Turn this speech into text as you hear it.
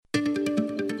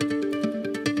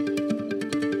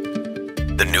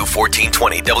New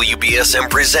 1420 WBSM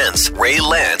presents Ray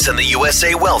Lance and the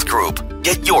USA Wealth Group.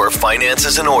 Get your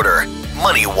finances in order.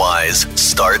 Money Wise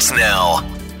starts now.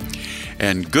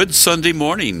 And good Sunday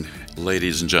morning,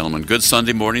 ladies and gentlemen. Good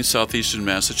Sunday morning, southeastern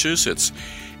Massachusetts,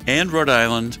 and Rhode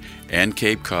Island, and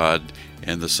Cape Cod,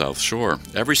 and the South Shore.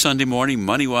 Every Sunday morning,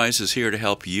 MoneyWise is here to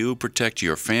help you protect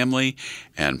your family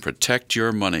and protect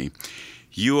your money.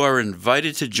 You are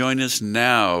invited to join us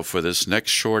now for this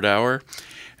next short hour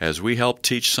as we help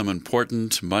teach some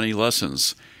important money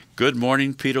lessons. Good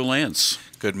morning, Peter Lance.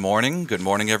 Good morning. Good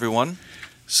morning, everyone.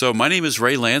 So my name is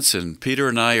Ray Lance, and Peter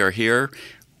and I are here.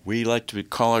 We like to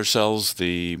call ourselves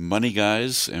the Money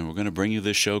Guys, and we're going to bring you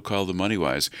this show called The Money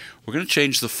Wise. We're going to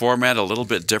change the format a little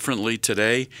bit differently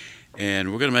today,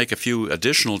 and we're going to make a few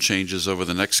additional changes over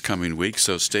the next coming week,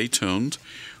 so stay tuned.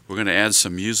 We're going to add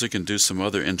some music and do some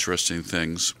other interesting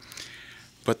things.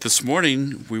 But this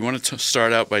morning, we want to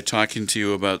start out by talking to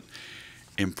you about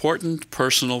important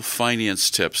personal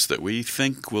finance tips that we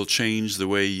think will change the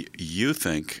way you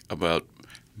think about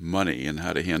money and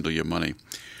how to handle your money.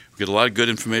 We've got a lot of good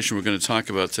information we're going to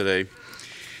talk about today.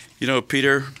 You know,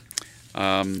 Peter,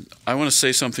 I want to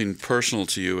say something personal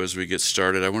to you as we get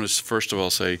started. I want to first of all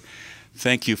say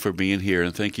thank you for being here,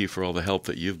 and thank you for all the help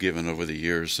that you've given over the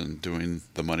years in doing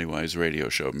the MoneyWise radio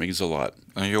show. It means a lot.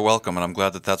 You're welcome, and I'm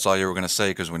glad that that's all you were going to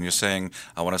say, because when you're saying,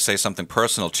 I want to say something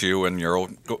personal to you, and you're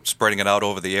spreading it out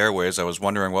over the airways, I was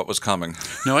wondering what was coming.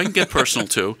 No, I can get personal,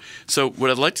 too. So what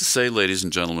I'd like to say, ladies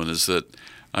and gentlemen, is that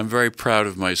I'm very proud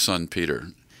of my son, Peter.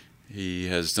 He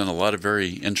has done a lot of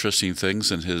very interesting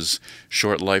things in his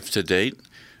short life to date.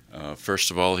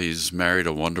 First of all, he's married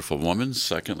a wonderful woman.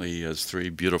 Secondly, he has 3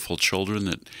 beautiful children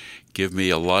that give me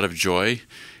a lot of joy,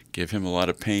 give him a lot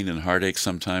of pain and heartache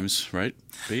sometimes, right,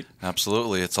 Pete?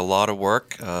 Absolutely. It's a lot of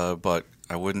work, but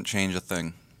I wouldn't change a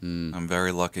thing. I'm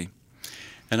very lucky.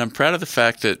 And I'm proud of the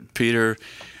fact that Peter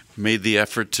made the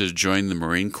effort to join the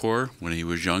Marine Corps when he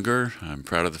was younger. I'm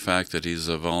proud of the fact that he's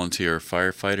a volunteer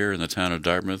firefighter in the town of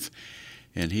Dartmouth,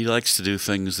 and he likes to do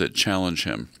things that challenge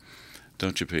him.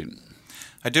 Don't you, Pete?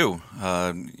 I do.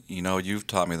 You've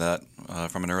taught me that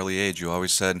from an early age. You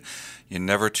always said you're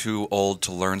never too old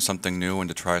to learn something new and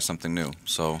to try something new.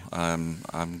 So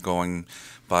I'm going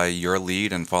by your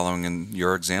lead and following in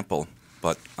your example.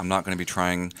 But I'm not going to be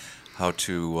trying how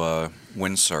to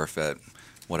windsurf at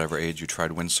whatever age you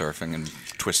tried windsurfing and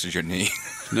twisted your knee.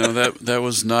 No, that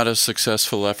was not a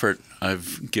successful effort.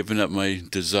 I've given up my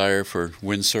desire for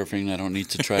windsurfing. I don't need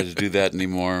to try to do that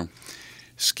anymore.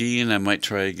 Skiing, I might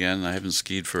try again. I haven't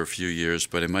skied for a few years,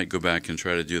 but I might go back and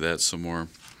try to do that some more.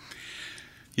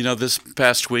 You know, this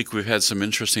past week we've had some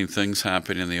interesting things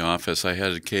happen in the office. I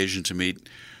had occasion to meet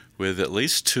with at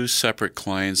least 2 separate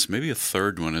clients, maybe a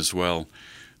third one as well,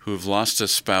 who have lost a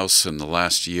spouse in the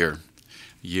last year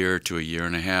to a year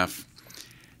and a half.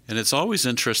 And it's always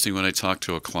interesting when I talk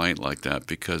to a client like that,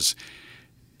 because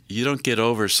you don't get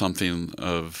over something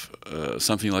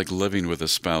like living with a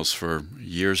spouse for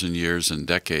years and years and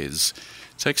decades.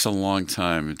 It takes a long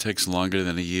time. It takes longer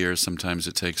than a year. Sometimes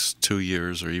it takes 2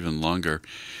 years or even longer.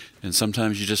 And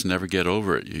sometimes you just never get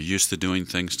over it. You're used to doing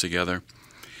things together.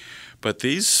 But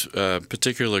these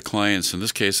particular clients, in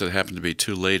this case it happened to be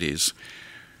 2 ladies,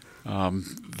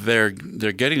 they're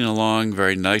getting along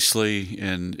very nicely,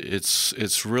 and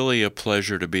it's really a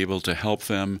pleasure to be able to help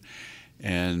them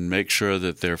and make sure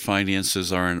that their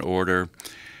finances are in order.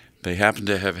 They happen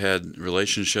to have had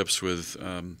relationships with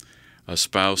a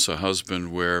spouse, a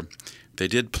husband, where they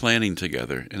did planning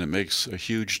together, and it makes a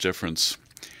huge difference.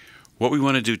 What we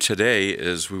want to do today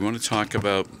is we want to talk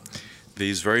about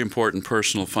these very important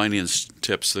personal finance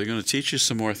tips. They're going to teach you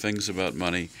some more things about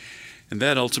money, and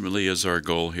that ultimately is our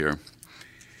goal here.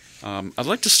 I'd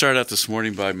like to start out this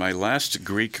morning by my last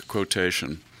Greek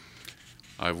quotation.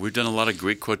 We've done a lot of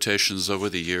Greek quotations over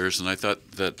the years, and I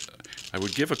thought that I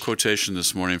would give a quotation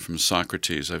this morning from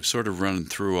Socrates. I've sort of run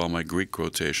through all my Greek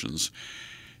quotations.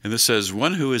 And this says,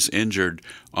 "One who is injured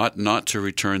ought not to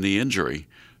return the injury,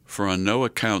 for on no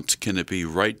account can it be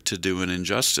right to do an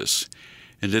injustice.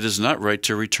 And it is not right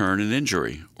to return an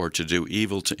injury, or to do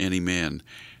evil to any man,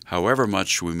 however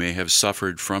much we may have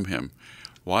suffered from him."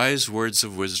 Wise words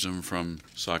of wisdom from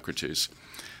Socrates.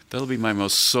 That'll be my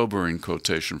most sobering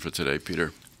quotation for today,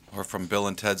 Peter. Or from Bill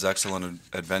and Ted's Excellent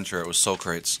Adventure, it was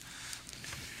Socrates.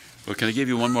 Well, can I give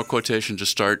you one more quotation to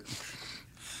start?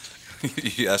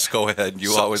 Yes, go ahead.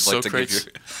 You always like Socrates? to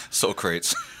give your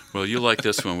Socrates. Well, you like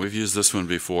this one. We've used this one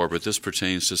before, but this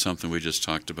pertains to something we just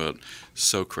talked about,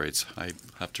 Socrates. I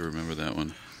have to remember that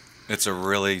one. It's a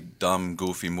really dumb,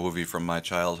 goofy movie from my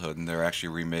childhood, and they're actually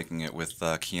remaking it with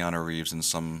Keanu Reeves and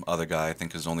some other guy I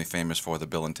think is only famous for the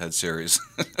Bill and Ted series.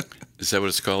 Is that what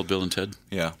it's called, Bill and Ted?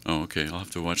 Yeah. Oh, okay. I'll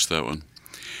have to watch that one.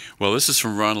 Well, this is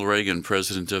from Ronald Reagan,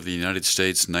 President of the United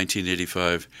States,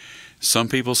 1985. Some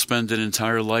people spend an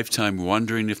entire lifetime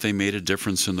wondering if they made a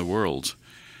difference in the world,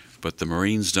 but the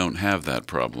Marines don't have that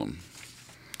problem.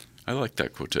 I like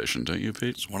that quotation, don't you,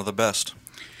 Pete? It's one of the best.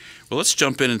 Well, let's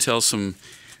jump in and tell some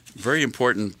very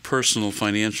important personal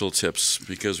financial tips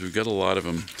because we've got a lot of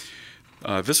them.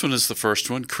 This one is the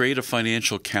first one. Create a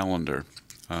financial calendar.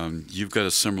 You've got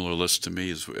a similar list to me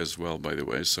as well, by the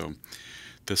way, so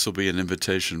this will be an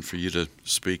invitation for you to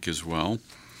speak as well.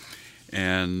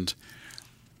 And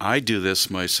I do this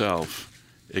myself.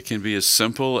 It can be as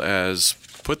simple as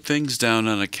put things down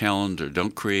on a calendar.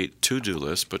 Don't create to-do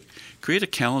lists, but create a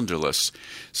calendar list.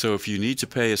 So if you need to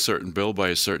pay a certain bill by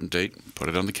a certain date, put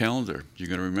it on the calendar. You're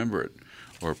going to remember it.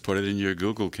 Or put it in your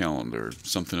Google Calendar,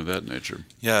 something of that nature.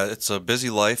 Yeah, it's a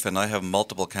busy life, and I have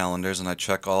multiple calendars, and I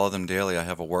check all of them daily. I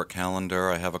have a work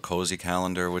calendar. I have a Cozy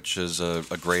calendar, which is a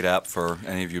great app for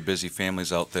any of you busy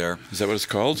families out there. Is that what it's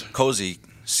called? Cozy,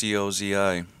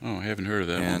 C-O-Z-I. Oh, I haven't heard of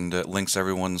that one. And it links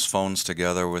everyone's phones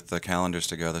together with the calendars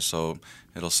together. So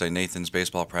it'll say Nathan's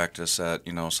baseball practice at,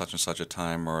 such and such a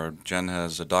time, or Jen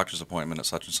has a doctor's appointment at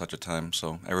such and such a time.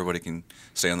 So everybody can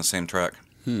stay on the same track.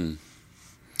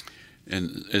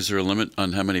 And is there a limit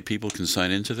on how many people can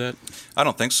sign into that? I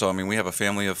don't think so. I mean, we have a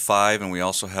family of 5, and we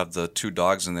also have the 2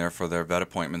 dogs in there for their vet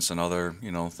appointments and other,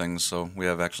 things. So we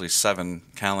have actually 7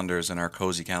 calendars in our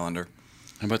Cozy calendar.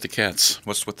 How about the cats?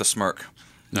 What's with the smirk?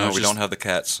 No, No, we don't have the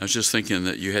cats. I was just thinking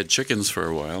that you had chickens for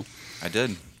a while. I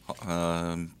did,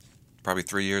 probably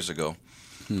 3 years ago.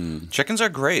 Chickens are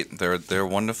great. They're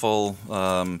wonderful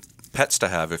pets to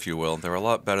have, if you will. They're a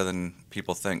lot better than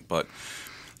people think, but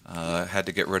had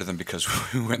to get rid of them because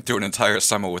we went through an entire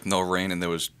summer with no rain and there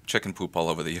was chicken poop all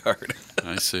over the yard.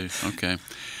 I see. Okay.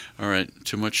 All right.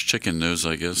 Too much chicken news,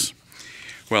 I guess.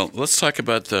 Well, let's talk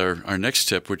about our next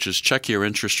tip, which is check your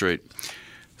interest rate.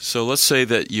 So let's say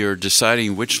that you're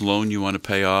deciding which loan you want to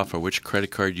pay off or which credit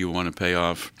card you want to pay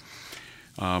off.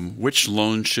 Which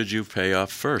loan should you pay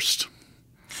off first?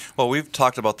 Well, we've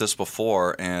talked about this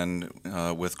before, and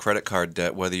with credit card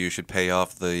debt, whether you should pay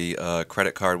off the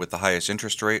credit card with the highest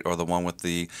interest rate or the one with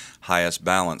the highest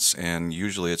balance. And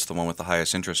usually it's the one with the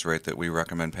highest interest rate that we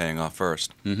recommend paying off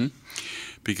first. Mm-hmm.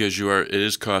 Because it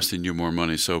is costing you more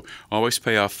money. So always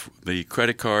pay off the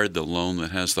credit card, the loan that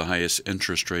has the highest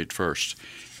interest rate first.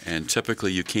 And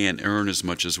typically you can't earn as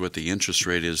much as what the interest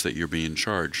rate is that you're being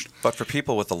charged. But for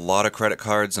people with a lot of credit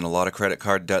cards and a lot of credit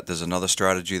card debt, there's another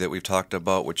strategy that we've talked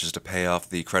about, which is to pay off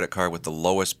the credit card with the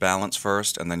lowest balance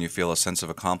first, and then you feel a sense of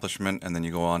accomplishment, and then you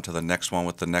go on to the next one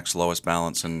with the next lowest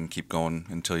balance and keep going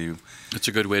until you It's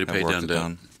a good way to pay down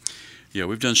debt. Yeah,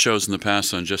 we've done shows in the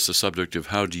past on just the subject of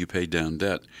how do you pay down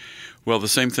debt. Well, the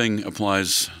same thing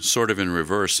applies sort of in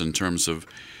reverse in terms of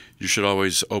you should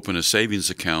always open a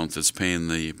savings account that's paying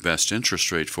the best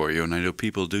interest rate for you. And I know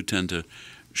people do tend to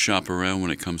shop around when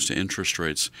it comes to interest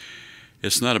rates.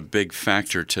 It's not a big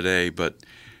factor today, but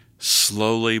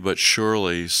slowly but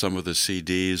surely some of the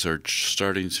CDs are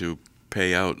starting to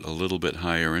pay out a little bit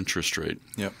higher interest rate.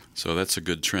 Yep. So that's a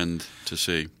good trend to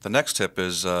see. The next tip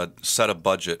is set a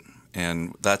budget.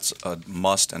 And that's a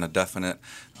must and a definite.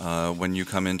 When you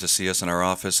come in to see us in our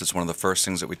office, it's one of the first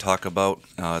things that we talk about.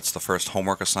 It's the first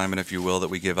homework assignment, if you will, that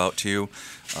we give out to you.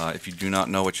 If you do not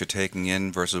know what you're taking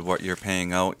in versus what you're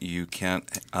paying out, you can't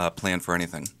plan for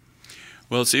anything.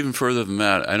 Well, it's even further than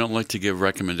that. I don't like to give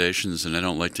recommendations, and I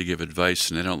don't like to give advice,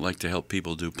 and I don't like to help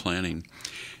people do planning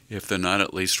if they're not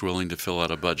at least willing to fill out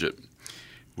a budget.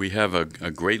 We have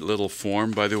a great little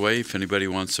form, by the way, if anybody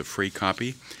wants a free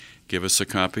copy. Give us a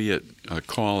copy at a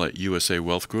call at USA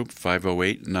Wealth Group,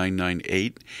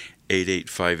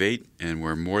 508-998-8858, and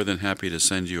we're more than happy to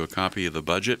send you a copy of the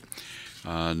budget.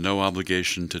 No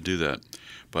obligation to do that.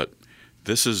 But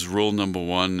this is rule number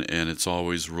 1, and it's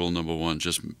always rule number 1.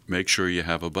 Just make sure you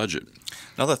have a budget.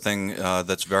 Another thing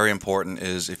that's very important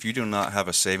is if you do not have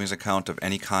a savings account of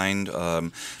any kind,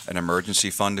 an emergency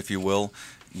fund, if you will,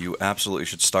 you absolutely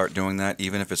should start doing that,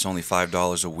 even if it's only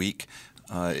 $5 a week.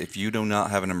 If you do not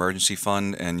have an emergency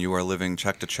fund and you are living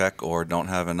check to check or don't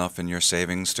have enough in your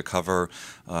savings to cover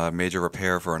major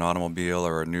repair for an automobile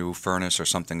or a new furnace or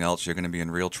something else, you're going to be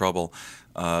in real trouble.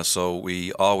 So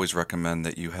we always recommend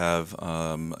that you have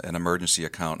an emergency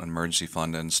account, an emergency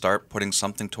fund, and start putting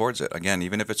something towards it. Again,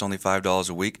 even if it's only $5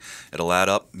 a week, it'll add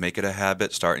up. Make it a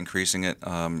habit. Start increasing it,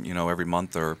 every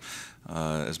month or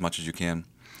as much as you can.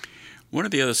 One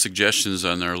of the other suggestions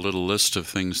on our little list of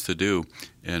things to do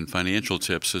and financial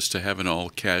tips is to have an all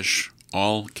cash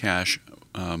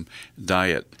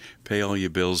diet. Pay all your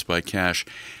bills by cash.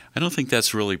 I don't think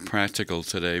that's really practical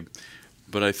today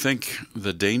But I think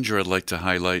the danger I'd like to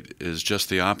highlight is just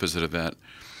the opposite of that.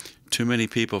 Too many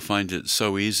people find it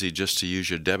so easy just to use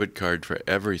your debit card for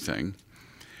everything,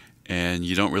 and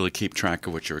you don't really keep track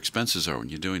of what your expenses are when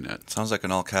you're doing that. Sounds like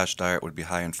an all-cash diet would be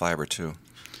high in fiber, too.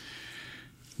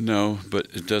 No, but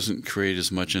it doesn't create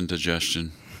as much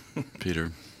indigestion,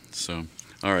 Peter. So,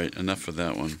 all right, enough of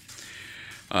that one.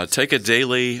 Take a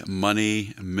daily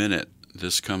money minute.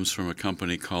 This comes from a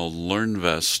company called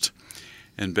LearnVest.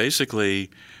 And basically,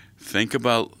 think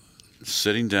about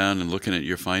sitting down and looking at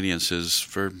your finances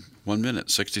for 1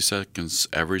 minute, 60 seconds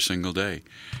every single day.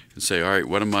 And say, all right,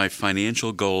 what are my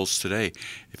financial goals today?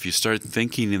 If you start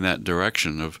thinking in that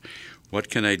direction of what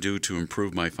can I do to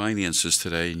improve my finances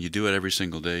today, and you do it every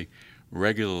single day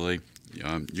regularly, you're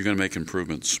going to make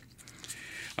improvements.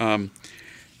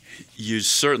 You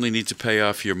certainly need to pay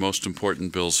off your most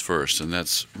important bills first, and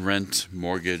that's rent,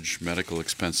 mortgage, medical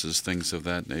expenses, things of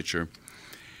that nature.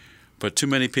 But too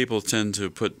many people tend to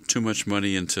put too much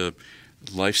money into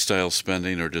lifestyle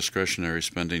spending or discretionary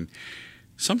spending.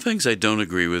 Some things I don't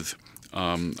agree with.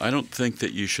 I don't think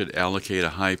that you should allocate a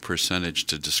high percentage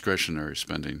to discretionary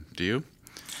spending. Do you?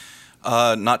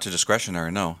 Not to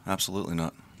discretionary, no. Absolutely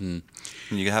not.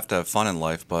 You have to have fun in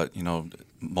life, but,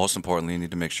 most importantly, you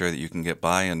need to make sure that you can get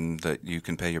by and that you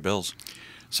can pay your bills.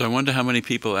 So I wonder how many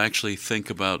people actually think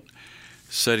about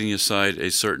setting aside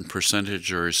a certain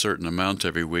percentage or a certain amount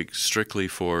every week strictly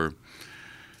for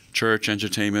church,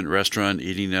 entertainment, restaurant,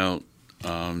 eating out,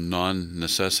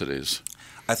 non-necessities.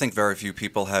 I think very few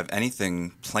people have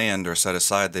anything planned or set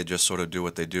aside. They just sort of do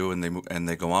what they do, and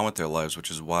they go on with their lives, which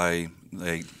is why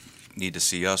they need to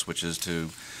see us, which is to,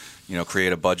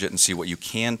 create a budget and see what you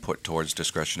can put towards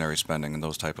discretionary spending and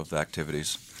those type of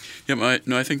activities. Yeah,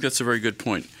 I think that's a very good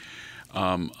point.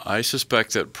 I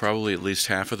suspect that probably at least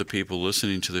half of the people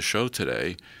listening to the show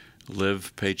today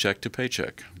live paycheck to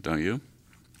paycheck, don't you?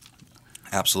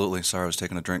 Absolutely. Sorry, I was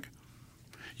taking a drink.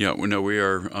 Yeah, we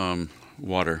are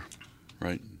water,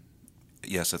 right?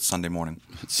 Yes, it's Sunday morning.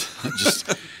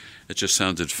 It just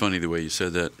sounded funny the way you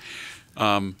said that.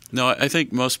 No, I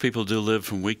think most people do live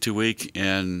from week to week,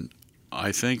 and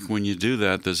I think when you do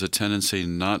that, there's a tendency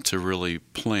not to really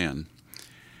plan.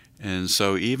 And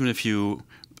so even if you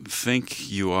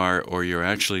think you are or you're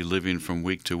actually living from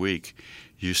week to week,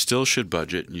 you still should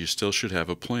budget and you still should have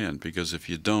a plan, because if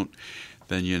you don't,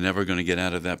 then you're never going to get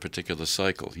out of that particular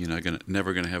cycle. You're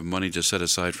never going to have money to set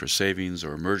aside for savings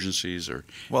or emergencies or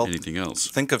anything else.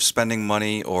 Think of spending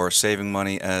money or saving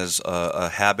money as a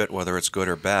habit, whether it's good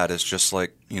or bad. It's just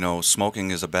like,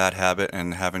 smoking is a bad habit,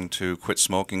 and having to quit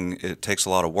smoking, it takes a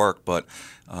lot of work, but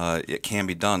it can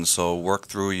be done. So work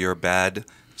through your bad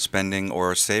spending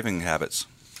or saving habits.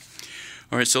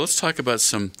 All right, so let's talk about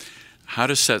how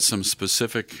to set some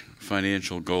specific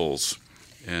financial goals.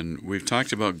 And we've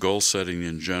talked about goal setting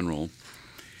in general.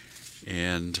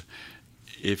 And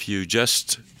if you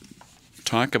just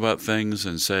talk about things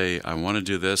and say, I want to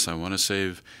do this, I want to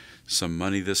save some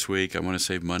money this week, I want to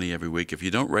save money every week, if you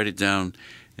don't write it down,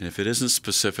 and if it isn't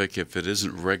specific, if it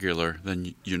isn't regular,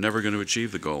 then you're never going to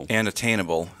achieve the goal. And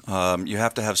attainable. You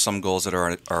have to have some goals that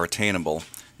are attainable,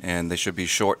 and they should be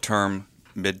short-term,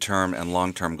 mid-term, and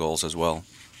long-term goals as well.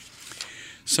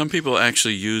 Some people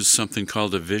actually use something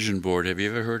called a vision board. Have you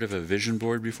ever heard of a vision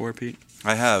board before, Pete?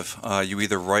 I have. You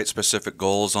either write specific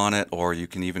goals on it, or you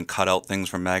can even cut out things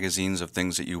from magazines of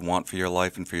things that you want for your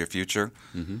life and for your future.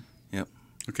 Mm-hmm. Yep.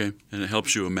 Okay, and it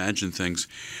helps you imagine things.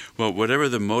 Well, whatever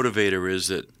the motivator is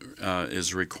that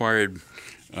is required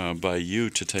by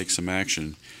you to take some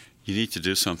action, you need to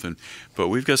do something. But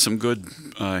we've got some good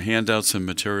handouts and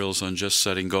materials on just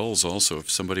setting goals also. If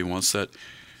somebody wants that,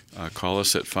 call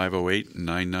us at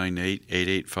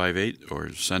 508-998-8858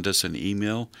 or send us an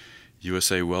email,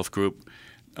 USA Wealth Group,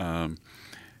 the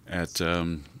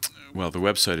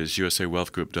website is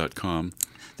usawealthgroup.com.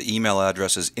 The email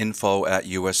address is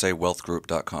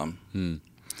info@usawealthgroup.com. Did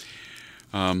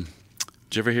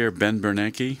you ever hear Ben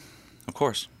Bernanke? Of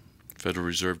course. Federal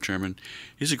Reserve Chairman.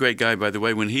 He's a great guy, by the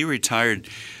way. When he retired,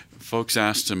 folks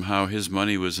asked him how his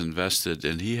money was invested,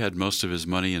 and he had most of his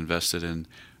money invested in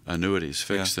annuities,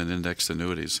 fixed and indexed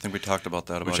annuities. I think we talked about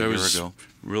that about a year ago.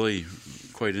 Really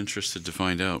quite interested to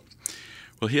find out.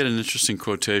 Well, he had an interesting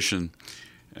quotation.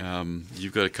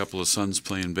 You've got a couple of sons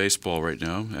playing baseball right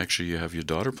now. Actually, you have your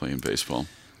daughter playing baseball.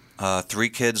 3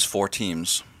 kids, 4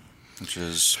 teams, which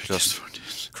is just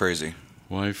crazy.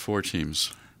 Why 4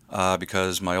 teams?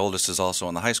 Because my oldest is also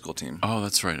on the high school team. Oh,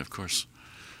 that's right, of course.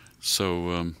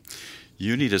 So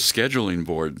you need a scheduling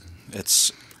board.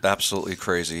 It's absolutely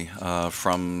crazy.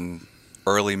 From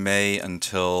early May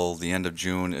until the end of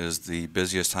June is the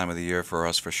busiest time of the year for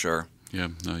us, for sure. Yeah,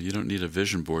 no, you don't need a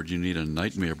vision board. You need a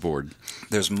nightmare board.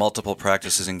 There's multiple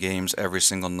practices and games every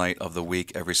single night of the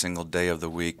week, every single day of the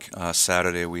week.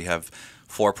 Saturday we have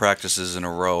 4 practices in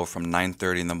a row from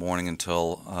 9:30 in the morning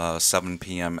until 7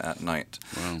 p.m. at night.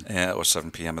 Wow. Or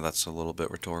 7 p.m., that's a little bit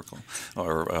rhetorical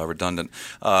or redundant.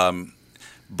 And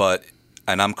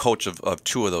I'm coach of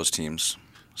 2 of those teams.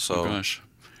 So, Oh, gosh.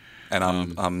 And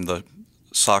I'm the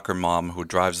soccer mom who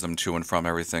drives them to and from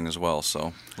everything as well. So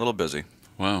a little busy.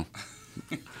 Wow.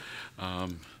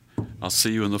 I'll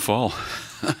see you in the fall.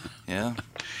 Yeah.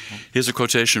 Here's a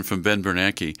quotation from Ben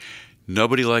Bernanke.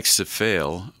 Nobody likes to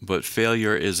fail, but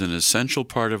failure is an essential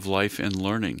part of life and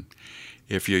learning.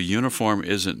 If your uniform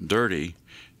isn't dirty,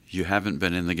 you haven't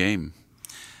been in the game.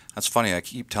 That's funny. I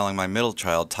keep telling my middle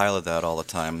child, Tyler, that all the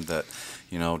time, that,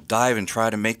 dive and try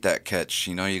to make that catch.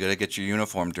 You got to get your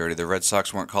uniform dirty. The Red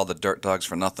Sox weren't called the Dirt Dogs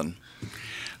for nothing.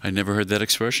 I never heard that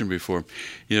expression before.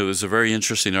 It was a very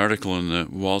interesting article in the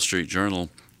Wall Street Journal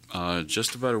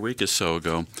just about a week or so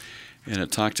ago, and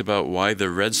it talked about why the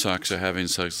Red Sox are having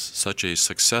such a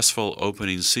successful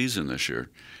opening season this year.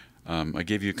 I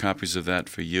gave you copies of that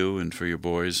for you and for your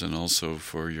boys and also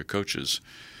for your coaches.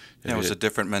 Yeah, it was a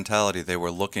different mentality. They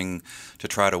were looking to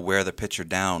try to wear the pitcher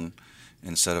down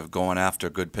instead of going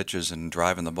after good pitches and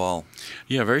driving the ball.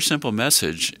 Yeah, very simple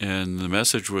message, and the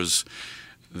message was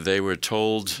they were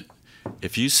told,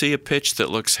 if you see a pitch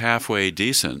that looks halfway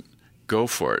decent, go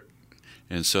for it.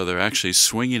 And so they're actually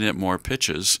swinging at more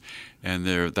pitches, and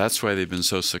that's why they've been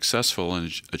so successful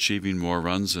in achieving more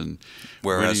runs and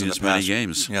winning as many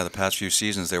games. Yeah, the past few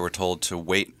seasons they were told to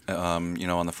wait, on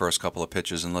the first couple of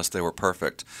pitches unless they were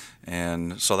perfect.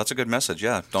 And so that's a good message.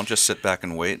 Yeah, don't just sit back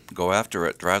and wait. Go after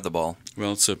it. Drive the ball.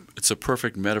 Well, it's a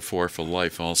perfect metaphor for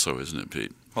life, also, isn't it,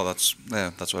 Pete? Well, that's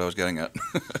what I was getting at.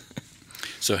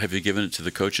 So, have you given it to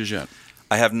the coaches yet?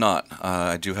 I have not.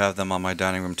 I do have them on my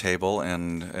dining room table,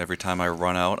 and every time I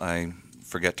run out, I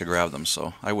forget to grab them,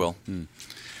 so I will.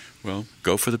 Well,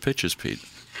 go for the pitches, Pete,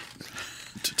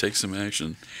 to take some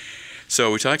action.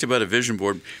 So we talked about a vision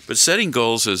board, but setting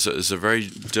goals is a very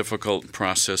difficult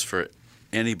process for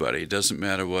anybody. It doesn't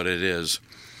matter what it is.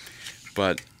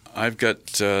 But I've got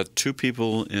 2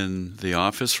 people in the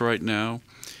office right now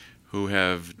who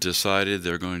have decided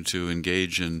they're going to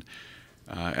engage in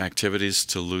activities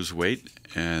to lose weight,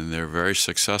 and they're very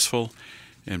successful.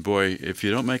 And boy, if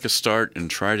you don't make a start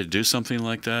and try to do something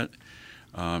like that,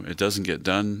 it doesn't get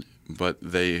done. But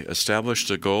they established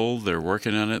a goal, they're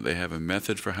working on it, they have a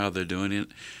method for how they're doing it,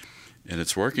 and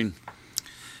it's working.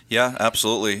 Yeah,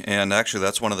 absolutely. And actually,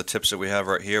 that's one of the tips that we have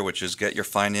right here, which is get your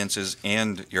finances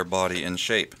and your body in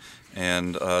shape.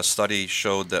 And a study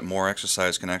showed that more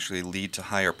exercise can actually lead to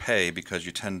higher pay because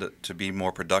you tend to be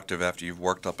more productive after you've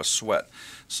worked up a sweat.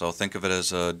 So think of it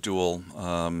as a dual,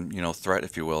 threat,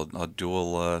 if you will, a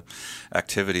dual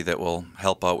activity that will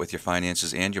help out with your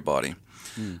finances and your body.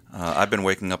 I've been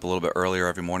waking up a little bit earlier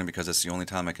every morning because it's the only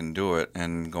time I can do it,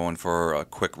 and going for a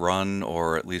quick run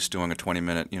or at least doing a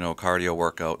 20-minute, cardio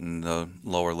workout in the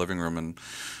lower living room, and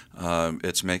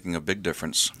it's making a big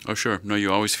difference. Oh, sure. No,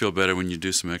 you always feel better when you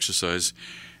do some exercise,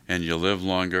 and you live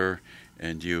longer,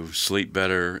 and you sleep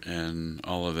better, and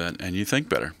all of that, and you think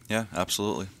better. Yeah,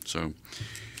 absolutely. So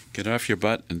get off your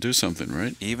butt and do something,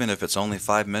 right? Even if it's only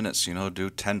 5 minutes, do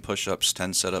 10 push-ups,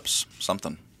 10 sit-ups,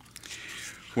 something.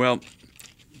 Well,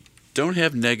 don't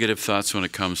have negative thoughts when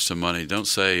it comes to money. Don't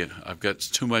say, I've got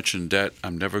too much in debt,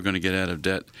 I'm never going to get out of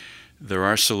debt. There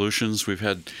are solutions. We've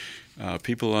had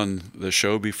people on the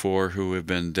show before who have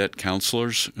been debt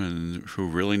counselors and who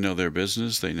really know their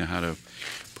business. They know how to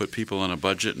put people on a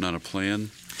budget and on a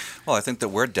plan. Well, I think that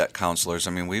we're debt counselors.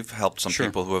 I mean, we've helped some Sure.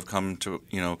 people who have come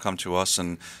to us,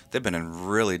 and they've been in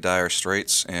really dire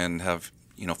straits and have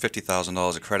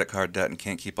 $50,000 of credit card debt and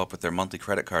can't keep up with their monthly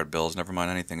credit card bills, never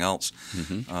mind anything else.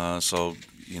 So,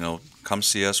 come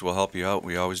see us. We'll help you out.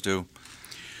 We always do.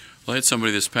 Well, I had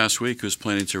somebody this past week who's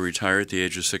planning to retire at the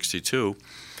age of 62.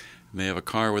 They have a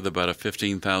car with about a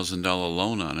 $15,000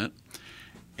 loan on it.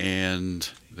 And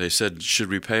they said, should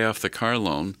we pay off the car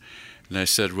loan? And I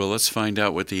said, well, let's find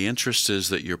out what the interest is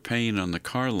that you're paying on the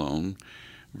car loan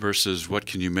versus what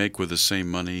can you make with the same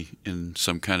money in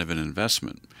some kind of an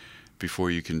investment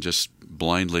before you can just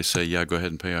blindly say, yeah, go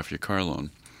ahead and pay off your car loan.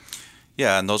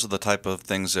 Yeah, and those are the type of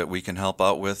things that we can help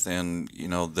out with. And,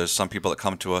 there's some people that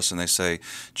come to us and they say,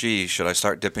 gee, should I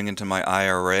start dipping into my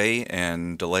IRA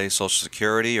and delay Social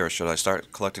Security, or should I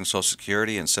start collecting Social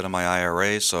Security and sit on my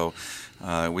IRA? So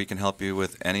we can help you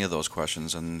with any of those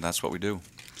questions, and that's what we do.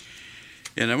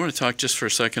 And I want to talk just for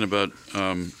a second about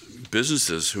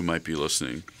businesses who might be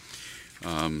listening.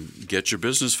 Get your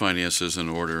business finances in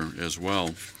order as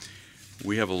well.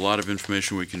 we have a lot of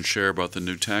information we can share about the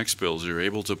new tax bills. You're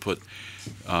able to put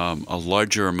a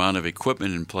larger amount of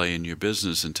equipment in play in your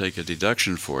business and take a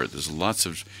deduction for it. There's lots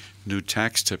of new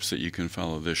tax tips that you can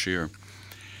follow this year.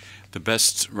 The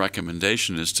best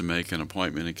recommendation is to make an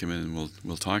appointment and come in and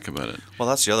we'll talk about it. Well,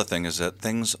 that's the other thing, is that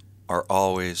things are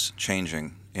always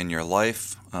changing in your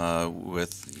life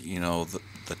with,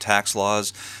 the tax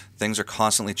laws. Things are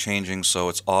constantly changing, so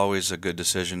it's always a good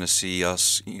decision to see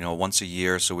us, once a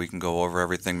year so we can go over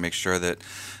everything, make sure that,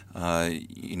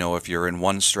 if you're in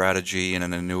one strategy in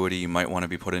an annuity, you might want to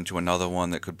be put into another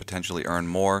one that could potentially earn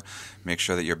more. Make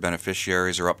sure that your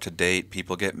beneficiaries are up to date.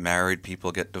 People get married,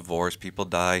 people get divorced, people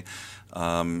die.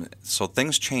 So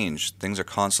things change. Things are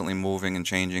constantly moving and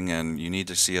changing, and you need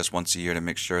to see us once a year to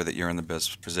make sure that you're in the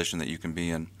best position that you can be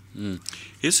in.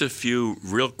 Here's a few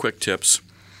real quick tips.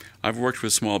 I've worked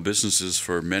with small businesses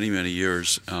for many, many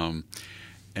years, and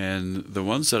the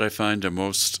ones that I find are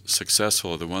most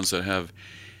successful are the ones that have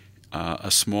a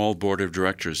small board of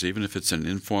directors, even if it's an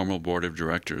informal board of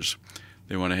directors.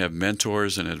 They want to have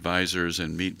mentors and advisors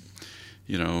and meet,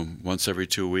 once every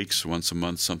 2 weeks, once a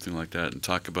month, something like that, and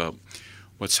talk about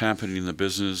what's happening in the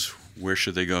business, where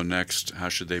should they go next, how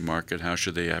should they market, how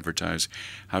should they advertise,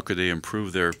 how could they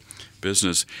improve their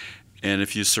business. And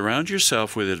if you surround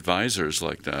yourself with advisors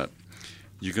like that,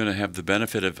 you're going to have the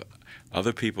benefit of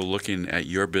other people looking at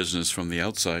your business from the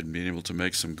outside and being able to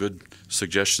make some good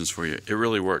suggestions for you. It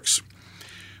really works.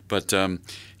 But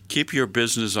keep your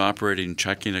business operating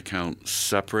checking account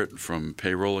separate from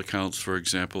payroll accounts, for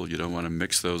example. You don't want to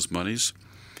mix those monies.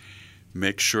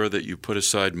 Make sure that you put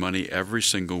aside money every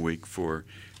single week for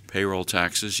payroll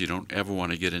taxes. You don't ever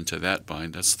want to get into that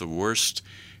bind. That's the worst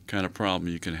kind of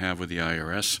problem you can have with the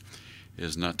IRS,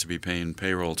 is not to be paying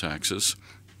payroll taxes.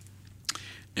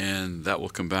 And that will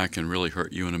come back and really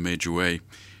hurt you in a major way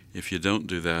if you don't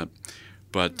do that.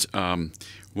 But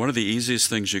one of the easiest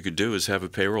things you could do is have a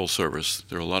payroll service.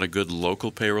 There are a lot of good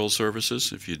local payroll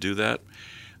services. If you do that,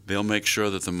 they'll make sure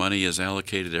that the money is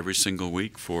allocated every single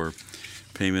week for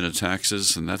payment of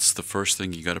taxes, and that's the first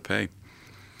thing you got to pay.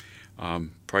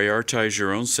 Prioritize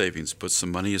your own savings. Put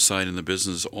some money aside in the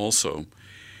business also.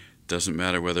 Doesn't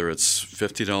matter whether it's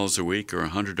 $50 a week or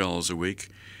 $100 a week,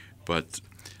 but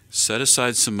set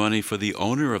aside some money for the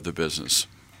owner of the business.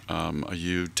 Are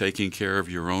you taking care of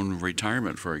your own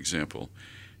retirement, for example?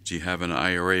 Do you have an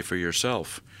IRA for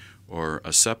yourself or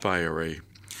a SEP IRA?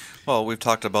 Well, we've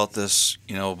talked about this,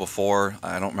 before.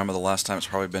 I don't remember the last time. It's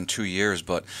probably been 2 years,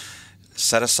 but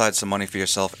set aside some money for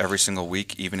yourself every single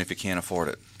week, even if you can't afford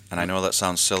it. And I know that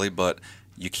sounds silly, but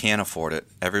you can afford it.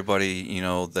 Everybody,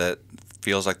 that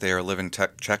feels like they are living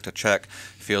check to check,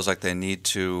 feels like they need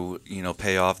to,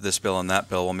 pay off this bill and that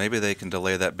bill. Well, maybe they can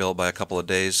delay that bill by a couple of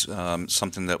days,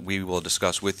 something that we will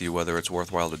discuss with you, whether it's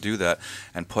worthwhile to do that,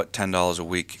 and put $10 a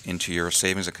week into your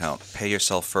savings account. Pay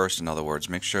yourself first, in other words.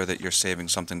 Make sure that you're saving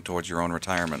something towards your own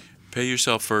retirement. Pay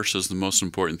yourself first is the most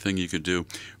important thing you could do,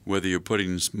 whether you're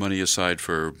putting money aside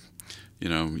for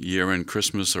year-end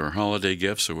Christmas or holiday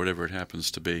gifts or whatever it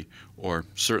happens to be, or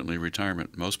certainly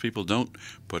retirement. Most people don't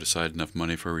put aside enough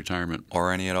money for retirement.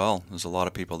 Or any at all. There's a lot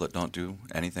of people that don't do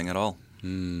anything at all.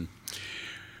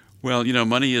 Well,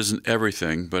 money isn't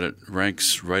everything, but it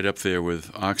ranks right up there with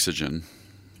oxygen.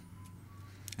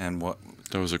 And what?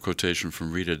 That was a quotation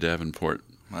from Rita Davenport.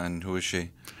 And who is she?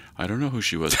 I don't know who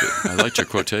she was, but I liked your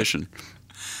quotation.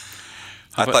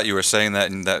 I thought you were saying that,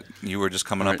 and that you were just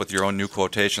coming up with your own new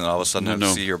quotation, and all of a sudden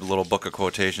I see your little book of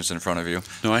quotations in front of you.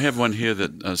 No, I have one here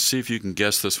that, see if you can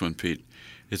guess this one, Pete.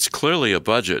 It's clearly a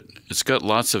budget. It's got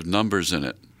lots of numbers in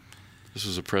it. This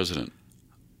was a president.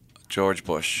 George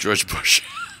Bush. George Bush.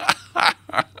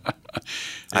 I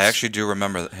actually do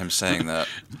remember him saying that.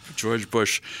 George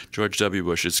W.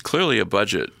 Bush. It's clearly a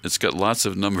budget. It's got lots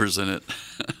of numbers in it.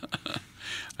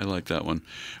 I like that one.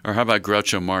 Or how about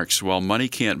Groucho Marx? While money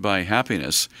can't buy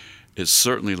happiness, it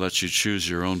certainly lets you choose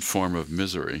your own form of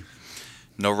misery.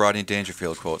 No Rodney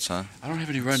Dangerfield quotes, huh? I don't have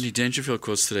any Rodney Dangerfield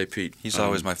quotes today, Pete. He's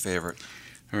always my favorite.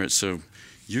 All right, so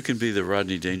you can be the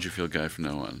Rodney Dangerfield guy from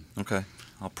now on. Okay.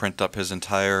 I'll print up his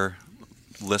entire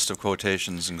list of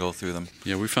quotations and go through them.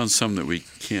 Yeah, we found some that we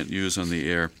can't use on the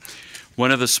air.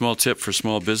 One other small tip for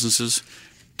small businesses,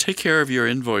 take care of your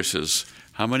invoices.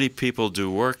 How many people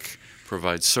do work,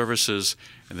 provide services,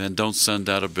 and then don't send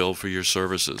out a bill for your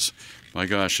services? My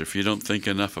gosh, if you don't think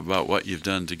enough about what you've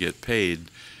done to get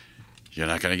paid, you're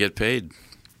not going to get paid.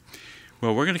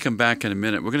 Well, we're going to come back in a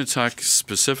minute. We're going to talk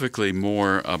specifically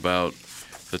more about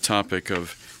the topic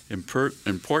of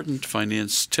important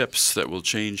finance tips that will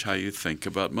change how you think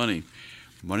about money.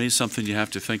 Money is something you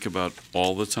have to think about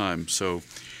all the time. So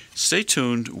Stay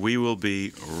tuned. We will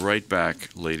be right back,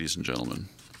 ladies and gentlemen.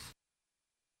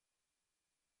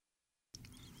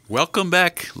 Welcome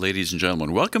back, ladies and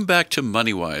gentlemen. Welcome back to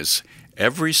MoneyWise.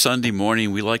 Every Sunday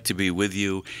morning, we like to be with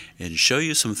you and show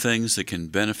you some things that can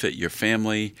benefit your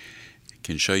family,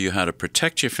 can show you how to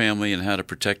protect your family and how to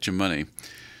protect your money.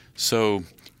 So,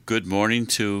 good morning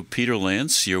to Peter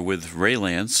Lance. You're with Ray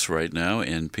Lance right now,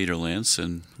 and Peter Lance,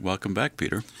 and welcome back,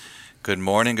 Peter. Good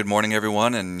morning,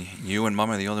 everyone. And you and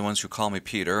Mom are the only ones who call me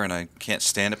Peter, and I can't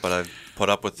stand it, but I've put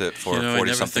up with it for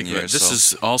 40-something years. This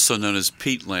is also known as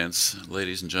Pete Lance,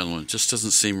 ladies and gentlemen. It just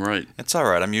doesn't seem right. It's all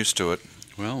right. I'm used to it.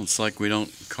 Well, it's like we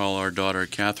don't call our daughter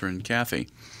Catherine Kathy.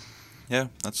 Yeah,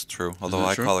 that's true. Although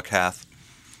I call her Kath.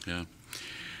 Yeah.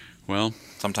 Well,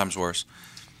 sometimes worse.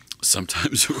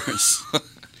 Sometimes worse.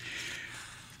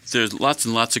 There's lots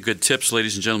and lots of good tips,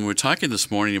 ladies and gentlemen. We're talking this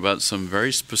morning about some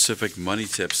very specific money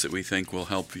tips that we think will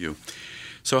help you.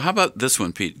 So how about this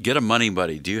one, Pete? Get a money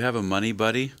buddy. Do you have a money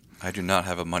buddy? I do not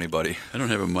have a money buddy. I don't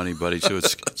have a money buddy, too.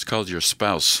 It's called your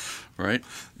spouse, right?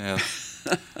 Yeah.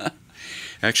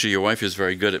 Actually, your wife is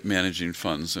very good at managing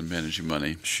funds and managing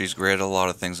money. She's great at a lot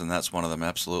of things, and that's one of them,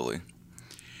 absolutely.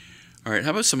 All right, how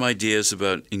about some ideas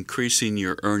about increasing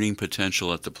your earning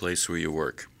potential at the place where you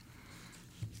work?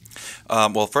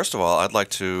 Well, first of all, I'd like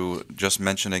to just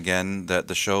mention again that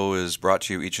the show is brought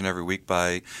to you each and every week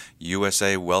by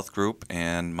USA Wealth Group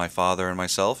and my father and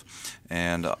myself.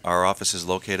 And our office is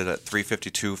located at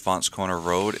 352 Fonts Corner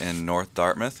Road in North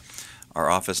Dartmouth. Our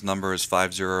office number is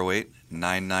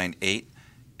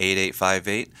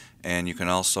 508-998-8858. And you can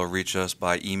also reach us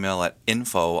by email at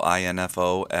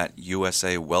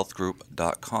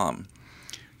info@usawealthgroup.com.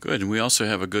 Good. And we also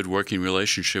have a good working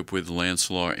relationship with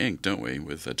Lance Law, Inc., don't we,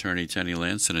 with attorney Tenny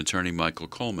Lance and attorney Michael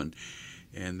Coleman.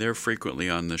 And they're frequently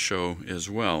on the show as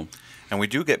well. And we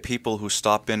do get people who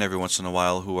stop in every once in a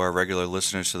while who are regular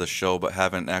listeners to the show but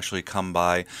haven't actually come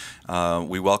by.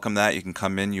 We welcome that. You can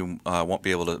come in. You won't be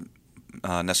able to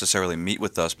necessarily meet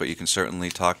with us, but you can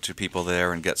certainly talk to people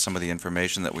there and get some of the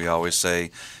information that we always say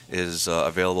is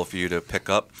available for you to pick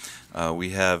up.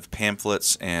 We have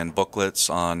pamphlets and booklets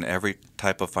on every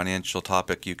type of financial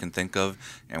topic you can think of,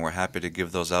 and we're happy to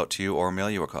give those out to you or mail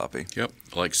you a copy. Yep,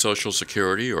 like Social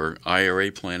Security or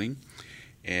IRA planning.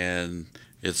 And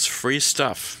it's free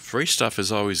stuff. Free stuff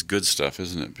is always good stuff,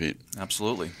 isn't it, Pete?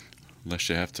 Absolutely. Unless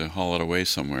you have to haul it away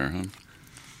somewhere, huh?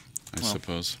 I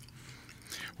suppose.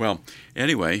 Well,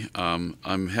 anyway,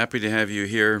 I'm happy to have you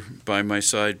here by my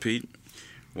side, Pete,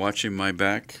 watching my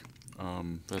back.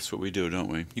 That's what we do, don't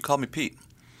we? You called me Pete.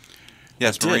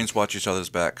 Yes, Marines watch each other's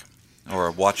back.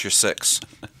 Or watch your six.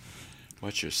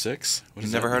 Watch your six? You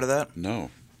never heard of that?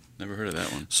 No, never heard of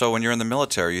that one. So when you're in the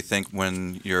military, you think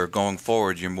when you're going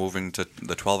forward, you're moving to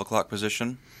the 12 o'clock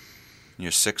position.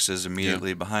 Your six is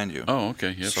immediately behind you. Oh,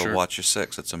 okay. Yeah, so sure. watch your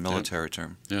six. It's a military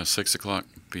term. Yeah, 6 o'clock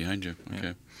behind you. Okay.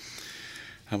 Yeah.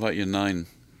 How about your 9?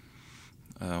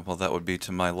 Well, that would be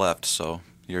to my left, so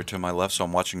you're to my left, so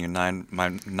I'm watching your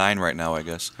my 9 right now, I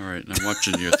guess. All right, I'm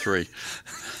watching your 3.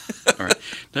 All right,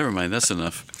 never mind, that's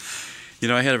enough. You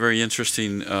know, I had a very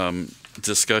interesting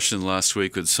discussion last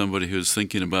week with somebody who's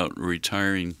thinking about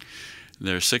retiring.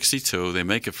 They're 62, they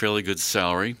make a fairly good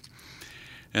salary.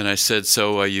 And I said,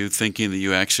 so are you thinking that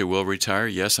you actually will retire?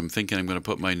 Yes, I'm thinking I'm going to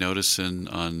put my notice in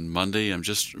on Monday. I'm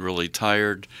just really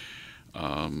tired.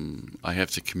 I have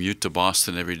to commute to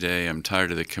Boston every day. I'm tired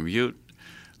of the commute.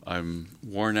 I'm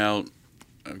worn out.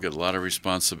 I've got a lot of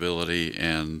responsibility,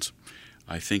 and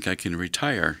I think I can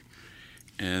retire.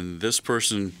 And this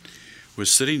person was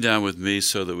sitting down with me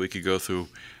so that we could go through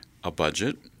a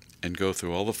budget and go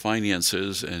through all the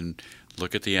finances and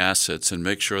look at the assets and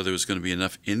make sure there was going to be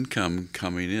enough income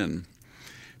coming in.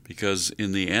 Because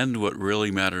in the end, what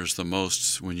really matters the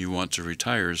most when you want to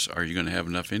retire is, are you going to have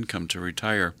enough income to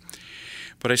retire?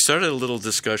 But I started a little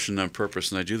discussion on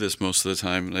purpose, and I do this most of the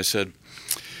time, and I said,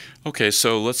 okay,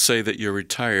 so let's say that you're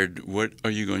retired. What are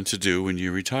you going to do when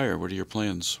you retire? What are your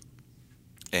plans?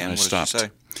 And I what stopped. did you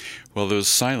say? Well, there was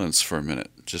silence for a minute,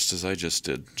 just as I just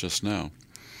did just now.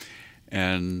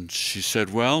 And she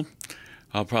said, well,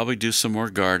 I'll probably do some more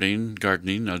gardening.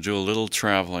 I'll do a little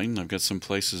traveling. I've got some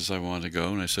places I want to go.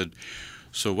 And I said,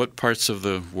 so what parts of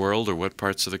the world or what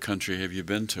parts of the country have you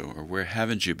been to? Or where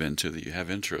haven't you been to that you have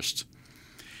interest?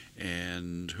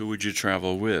 And who would you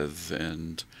travel with?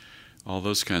 And all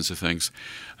those kinds of things.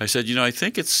 I said, you know, I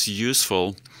think it's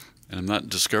useful, and I'm not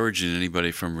discouraging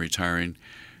anybody from retiring,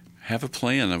 have a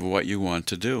plan of what you want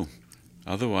to do.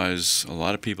 Otherwise, a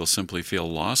lot of people simply feel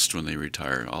lost when they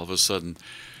retire. All of a sudden,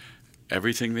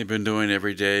 everything they've been doing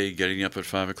every day, getting up at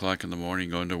 5 o'clock in the morning,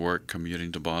 going to work,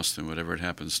 commuting to Boston, whatever it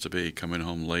happens to be, coming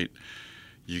home late,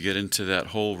 you get into that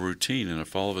whole routine, and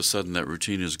if all of a sudden that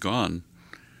routine is gone,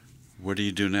 what do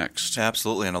you do next?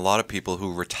 Absolutely, and a lot of people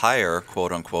who retire,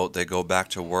 quote unquote, they go back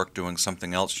to work doing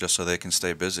something else just so they can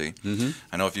stay busy. Mm-hmm.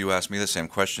 I know if you asked me the same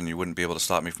question, you wouldn't be able to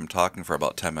stop me from talking for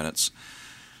about 10 minutes.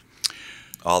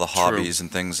 All the hobbies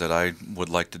and things that I would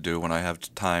like to do when I have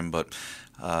time, but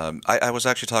I was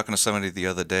actually talking to somebody the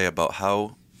other day about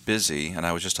how busy, and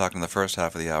I was just talking in the first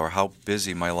half of the hour, how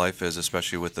busy my life is,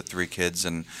 especially with the 3 kids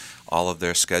and all of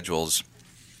their schedules.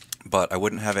 But I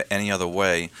wouldn't have it any other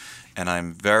way, and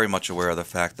I'm very much aware of the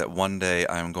fact that one day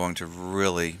I'm going to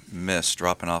really miss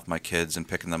dropping off my kids and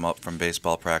picking them up from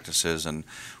baseball practices and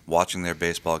watching their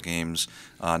baseball games,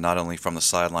 not only from the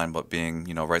sideline but being,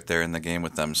 right there in the game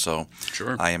with them. So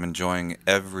Sure. I am enjoying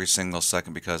every single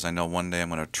second because I know one day I'm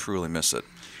going to truly miss it.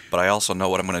 But I also know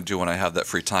what I'm going to do when I have that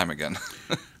free time again.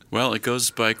 Well, it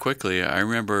goes by quickly. I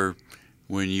remember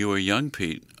when you were young,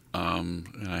 Pete, and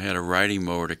I had a riding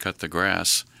mower to cut the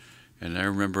grass, and I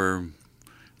remember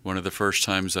one of the first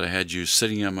times that I had you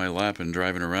sitting on my lap and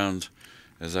driving around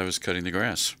as I was cutting the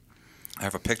grass. I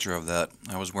have a picture of that.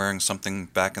 I was wearing something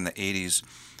back in the 80s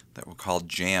that were called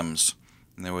jams,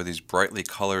 and they were these brightly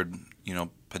colored,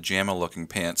 pajama-looking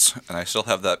pants, and I still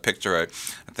have that picture. I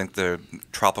think they're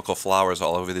tropical flowers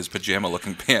all over these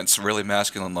pajama-looking pants, really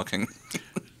masculine-looking.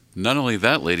 Not only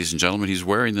that, ladies and gentlemen, he's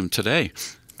wearing them today.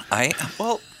 You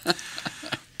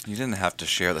didn't have to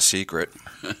share the secret.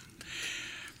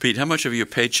 Pete, how much of your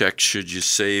paycheck should you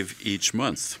save each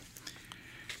month?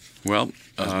 Well,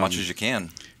 As much as you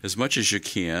can. As much as you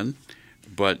can,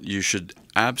 but you should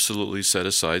absolutely set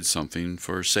aside something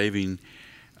for saving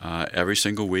every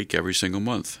single week, every single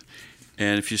month.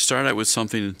 And if you start out with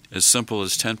something as simple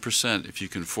as 10%, if you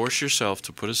can force yourself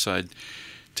to put aside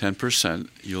 10%,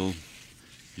 you'll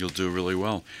do really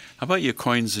well. How about your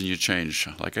coins and your change?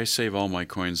 Like I save all my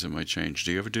coins and my change.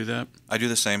 Do you ever do that? I do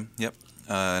the same, yep.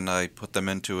 And I put them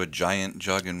into a giant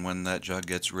jug, and when that jug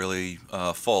gets really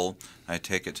full, I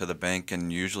take it to the bank,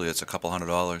 and usually it's a couple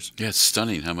 $100. Yeah, it's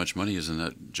stunning how much money is in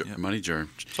that Yep. money jar.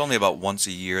 It's only about once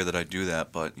a year that I do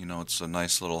that, but, it's a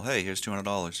nice little, hey, here's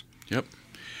 $200. Yep.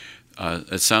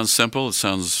 It sounds simple, it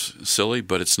sounds silly,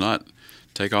 but it's not.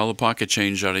 Take all the pocket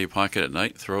change out of your pocket at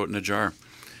night, throw it in a jar.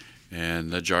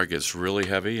 And that jar gets really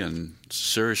heavy, and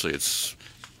seriously, it's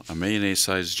a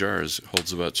mayonnaise-sized jar. It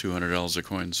holds about $200 of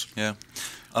coins. Yeah.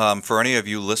 For any of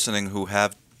you listening who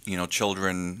have,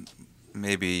 children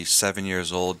maybe 7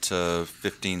 years old to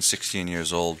 15, 16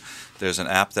 years old, there's an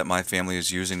app that my family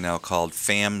is using now called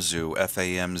FAMZOO,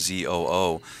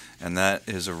 FAMZOO, and that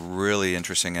is a really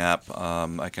interesting app.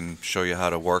 I can show you how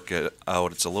to work it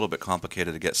out. It's a little bit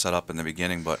complicated to get set up in the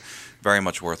beginning, but very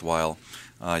much worthwhile.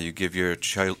 You give your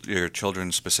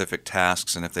children specific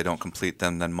tasks, and if they don't complete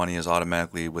them, then money is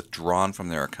automatically withdrawn from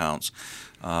their accounts.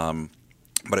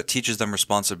 But it teaches them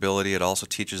responsibility. It also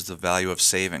teaches the value of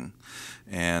saving.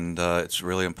 And it's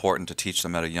really important to teach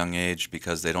them at a young age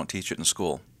because they don't teach it in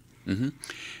school. Mm-hmm.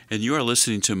 And you are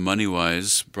listening to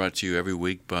MoneyWise, brought to you every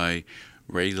week by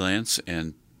Ray Lance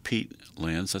and Pete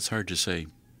Lance. That's hard to say,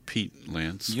 Pete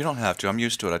Lance. You don't have to. I'm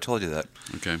used to it. I told you that.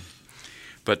 Okay.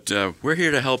 But we're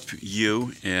here to help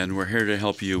you, and we're here to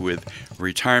help you with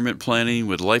retirement planning,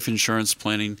 with life insurance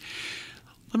planning.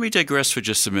 Let me digress for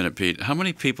just a minute, Pete. How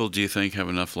many people do you think have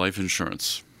enough life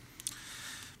insurance?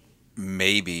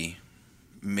 Maybe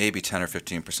 10 or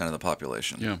 15% of the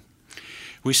population. Yeah.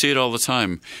 We see it all the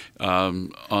time.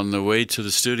 On the way to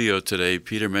the studio today,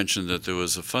 Peter mentioned that there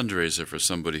was a fundraiser for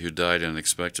somebody who died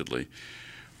unexpectedly.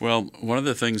 Well, one of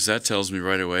the things that tells me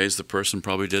right away is the person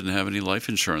probably didn't have any life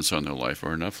insurance on their life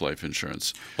or enough life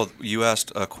insurance. Well, you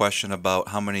asked a question about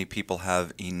how many people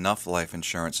have enough life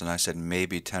insurance, and I said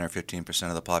maybe 10 or 15%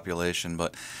 of the population,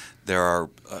 but there are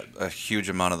a huge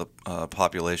amount of the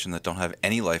population that don't have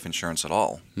any life insurance at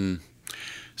all.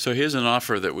 So here's an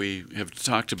offer that we have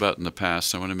talked about in the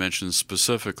past. I want to mention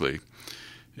specifically.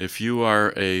 If you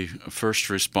are a first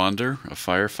responder, a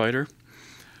firefighter,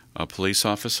 a police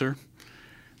officer,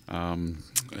 an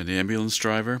ambulance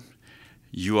driver,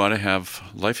 you ought to have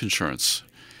life insurance.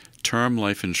 Term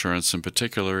life insurance in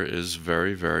particular is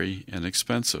very, very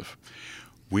inexpensive.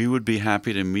 We would be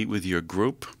happy to meet with your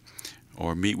group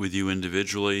or meet with you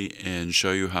individually and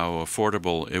show you how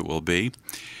affordable it will be.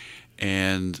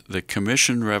 And the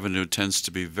commission revenue tends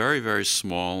to be very, very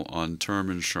small on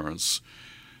term insurance,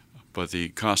 but the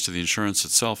cost of the insurance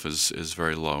itself is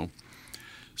very low.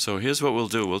 So here's what we'll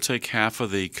do. We'll take half of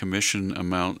the commission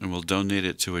amount and we'll donate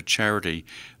it to a charity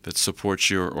that supports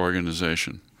your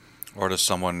organization. Or to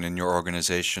someone in your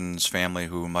organization's family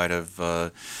who might have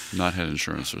not had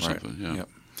insurance or right. something. Yeah. Yep.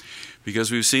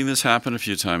 because we've seen this happen a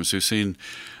few times. We've seen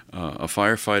a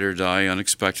firefighter die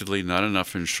unexpectedly, not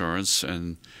enough insurance,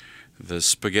 and the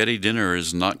spaghetti dinner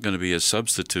is not going to be a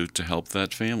substitute to help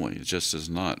that family. It just is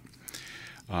not.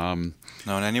 No, and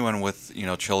anyone with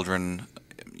children,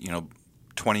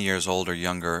 20 years old or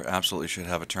younger, absolutely should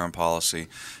have a term policy.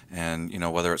 And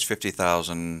whether it's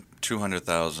 50,000,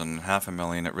 200,000,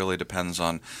 $500,000, it really depends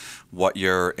on what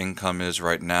your income is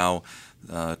right now.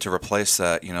 To replace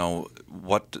that,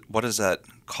 what does that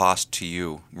cost to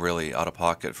you really out of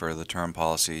pocket for the term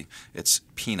policy? It's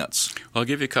peanuts. I'll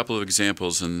give you a couple of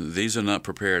examples, and these are not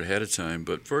prepared ahead of time.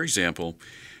 But for example,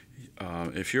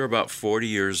 if you're about 40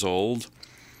 years old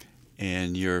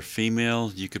and you're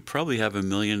female, you could probably have $1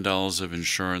 million of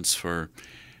insurance for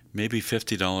maybe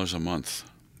 $50 a month.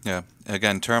 Yeah.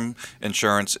 Again, term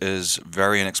insurance is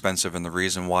very inexpensive, and the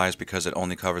reason why is because it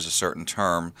only covers a certain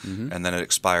term, and then it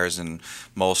expires in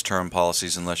most term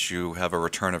policies unless you have a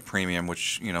return of premium,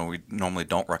 which we normally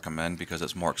don't recommend because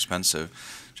it's more expensive.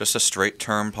 Just a straight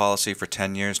term policy for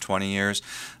 10 years, 20 years,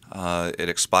 it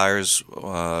expires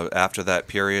after that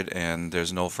period, and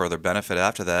there's no further benefit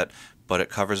after that. But it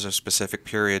covers a specific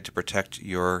period to protect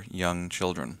your young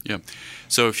children. Yeah.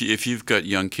 So if you've got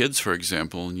young kids, for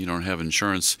example, and you don't have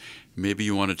insurance, maybe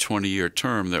you want a 20-year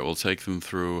term that will take them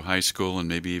through high school and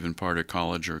maybe even part of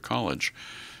college or college.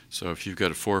 So if you've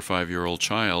got a 4 or 5-year-old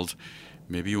child,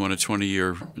 maybe you want a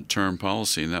 20-year term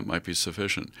policy, and that might be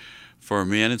sufficient. For a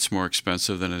man, it's more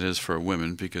expensive than it is for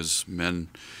women because men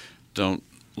don't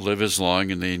live as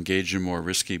long and they engage in more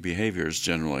risky behaviors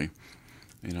generally.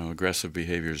 Aggressive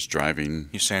behaviors, driving.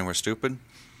 You saying we're stupid?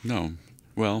 No.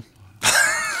 Well,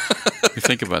 you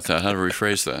think about that, how to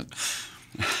rephrase that.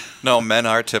 No, men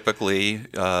are typically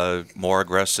more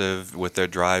aggressive with their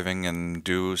driving and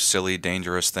do silly,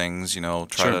 dangerous things,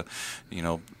 try to,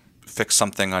 fix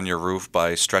something on your roof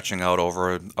by stretching out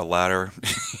over a ladder.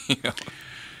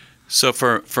 So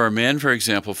for a man, for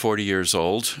example, 40 years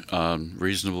old,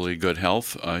 reasonably good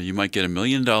health, you might get $1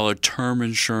 million term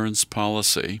insurance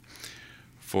policy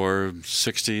for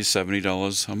 $60,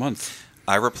 $70 a month.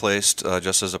 I replaced,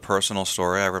 just as a personal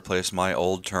story, I replaced my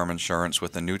old term insurance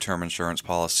with a new term insurance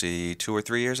policy 2 or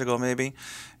 3 years ago maybe,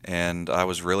 and I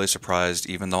was really surprised,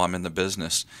 even though I'm in the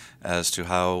business, as to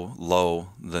how low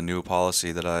the new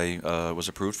policy that I was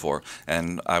approved for.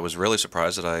 And I was really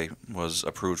surprised that I was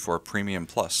approved for Premium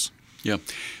Plus. Yeah.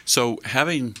 So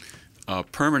having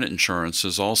permanent insurance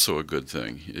is also a good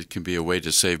thing. It can be a way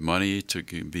to save money, it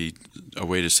can be a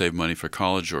way to save money for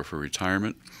college or for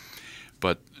retirement.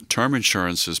 But term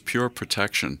insurance is pure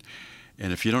protection.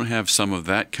 And if you don't have some of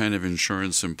that kind of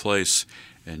insurance in place,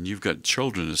 and you've got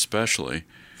children especially,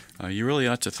 you really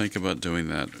ought to think about doing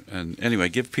that. And anyway,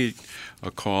 give Pete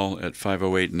a call at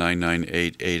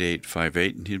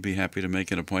 508-998-8858, and he'd be happy to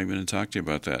make an appointment and talk to you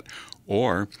about that.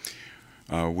 Or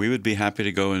we would be happy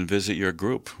to go and visit your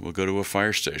group. We'll go to a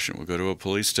fire station. We'll go to a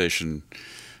police station,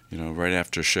 right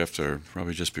after shift or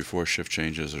probably just before shift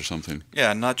changes or something.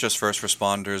 Yeah, not just first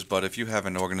responders, but if you have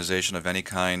an organization of any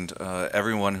kind,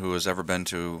 everyone who has ever been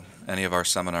to any of our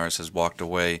seminars has walked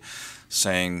away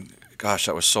saying, gosh,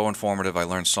 that was so informative. I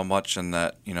learned so much in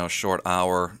that short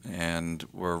hour, and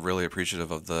we're really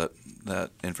appreciative of that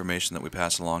information that we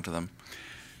pass along to them.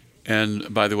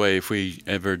 And by the way, if we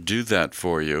ever do that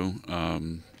for you,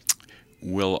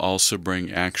 we'll also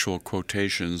bring actual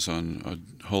quotations on a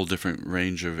whole different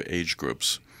range of age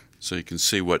groups, so you can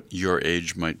see what your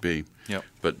age might be. Yep.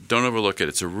 But don't overlook it.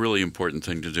 It's a really important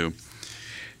thing to do.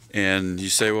 And you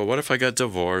say, well, what if I got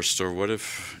divorced, or what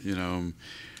if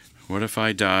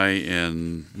I die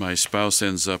and my spouse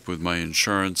ends up with my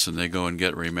insurance and they go and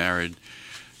get remarried?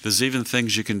 There's even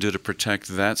things you can do to protect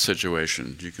that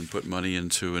situation. You can put money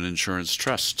into an insurance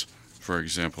trust, for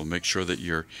example. Make sure that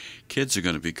your kids are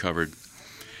going to be covered.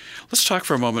 Let's talk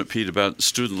for a moment, Pete, about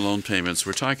student loan payments.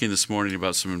 We're talking this morning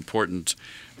about some important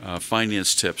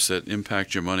finance tips that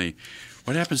impact your money.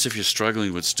 What happens if you're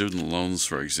struggling with student loans,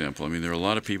 for example? I mean, there are a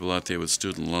lot of people out there with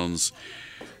student loans.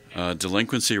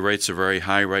 Delinquency rates are very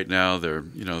high right now. They're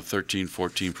 13,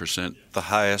 14%. The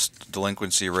highest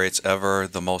delinquency rates ever,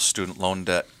 the most student loan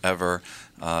debt ever.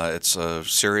 It's a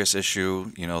serious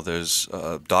issue. There's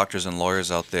doctors and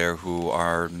lawyers out there who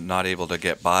are not able to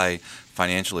get by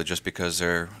financially just because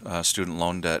their student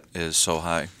loan debt is so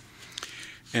high.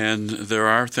 And there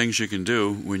are things you can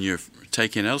do when you're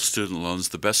taking out student loans.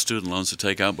 The best student loans to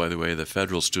take out, by the way, are the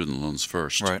federal student loans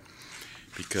first. Right.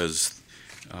 Because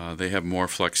They have more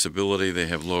flexibility. They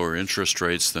have lower interest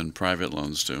rates than private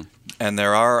loans do. And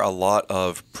there are a lot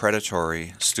of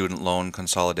predatory student loan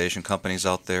consolidation companies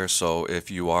out there. So if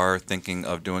you are thinking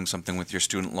of doing something with your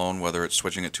student loan, whether it's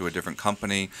switching it to a different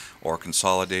company or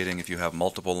consolidating, if you have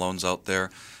multiple loans out there,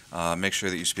 make sure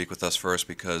that you speak with us first,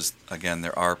 because, again,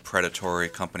 there are predatory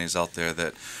companies out there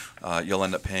that you'll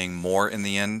end up paying more in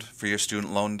the end for your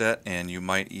student loan debt, and you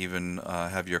might even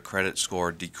have your credit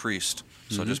score decreased.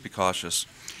 So just be cautious.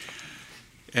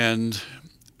 And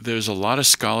there's a lot of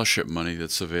scholarship money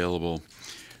that's available.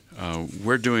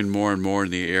 We're doing more and more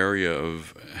in the area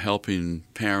of helping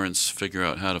parents figure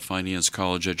out how to finance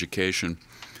college education.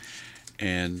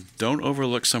 And don't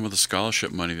overlook some of the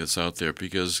scholarship money that's out there,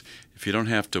 because if you don't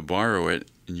have to borrow it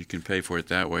and you can pay for it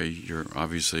that way, you're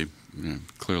obviously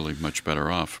clearly much better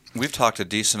off. We've talked a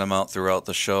decent amount throughout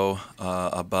the show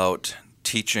about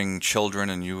teaching children,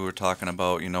 and you were talking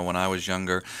about, when I was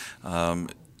younger,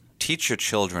 teach your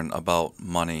children about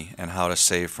money and how to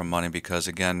save from money, because,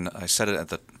 again, I said it at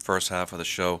the first half of the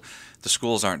show, the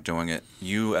schools aren't doing it.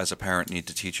 You, as a parent, need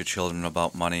to teach your children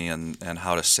about money and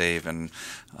how to save, and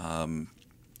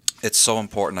it's so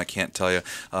important, I can't tell you.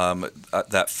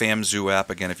 That FamZoo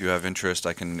app, again, if you have interest,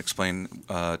 I can explain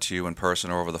to you in person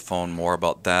or over the phone more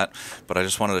about that. But I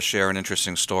just wanted to share an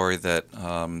interesting story that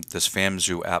this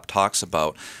FamZoo app talks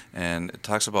about. And it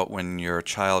talks about when your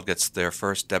child gets their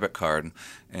first debit card,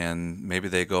 and maybe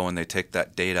they go and they take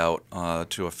that date out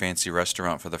to a fancy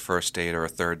restaurant for the first date or a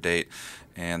third date,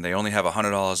 and they only have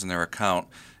 $100 in their account,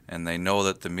 and they know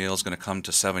that the meal's going to come to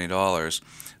 $70.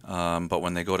 But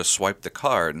when they go to swipe the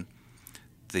card,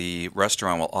 the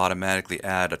restaurant will automatically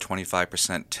add a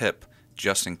 25% tip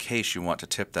just in case you want to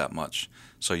tip that much.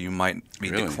 So you might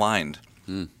be declined.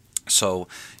 So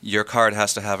your card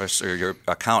has to have or your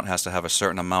account has to have a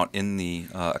certain amount in the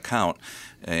account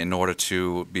in order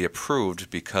to be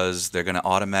approved, because they're going to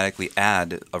automatically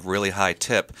add a really high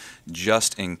tip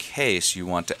just in case you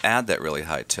want to add that really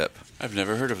high tip. I've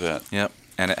never heard of that. Yep.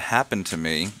 And it happened to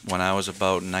me when I was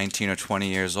about 19 or 20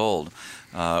 years old.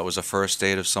 It was a first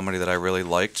date of somebody that I really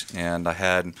liked, and I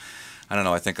had,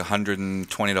 I think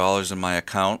 $120 in my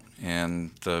account, and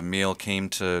the meal came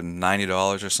to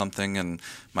 $90 or something, and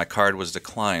my card was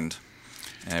declined.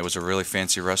 And it was a really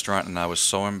fancy restaurant, and I was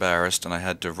so embarrassed, and I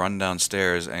had to run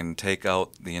downstairs and take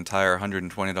out the entire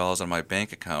 $120 on my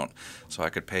bank account so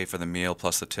I could pay for the meal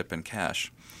plus the tip in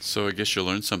cash. So I guess you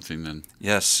learned something then.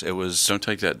 Yes, it was. Don't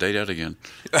take that date out again.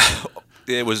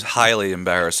 It was highly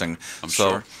embarrassing. I'm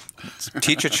sure.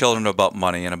 Teach your children about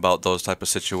money and about those type of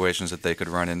situations that they could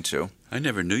run into. I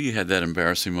never knew you had that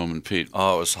embarrassing moment, Pete.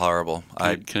 Oh, it was horrible.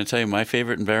 Can I tell you my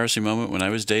favorite embarrassing moment when I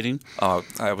was dating?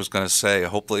 I was going to say,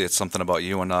 hopefully it's something about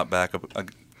you and not back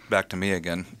to me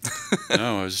again.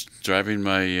 No, I was driving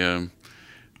my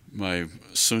my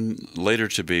soon later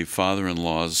to be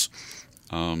father-in-law's.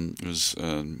 It was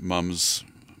Mom's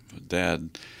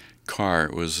dad car.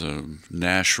 It was a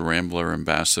Nash Rambler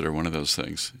Ambassador, one of those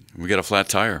things. We got a flat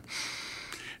tire,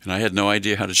 and I had no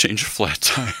idea how to change a flat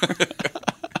tire.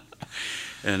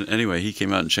 And anyway, he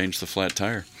came out and changed the flat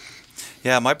tire.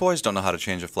 Yeah, my boys don't know how to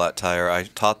change a flat tire. I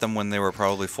taught them when they were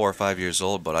probably 4 or 5 years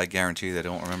old, but I guarantee they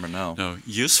don't remember now. No,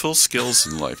 useful skills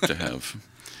in life to have.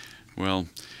 Well,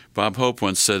 Bob Hope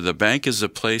once said, "The bank is a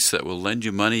place that will lend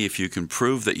you money if you can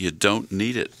prove that you don't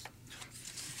need it."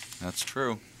 That's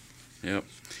true. Yep.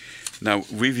 Now,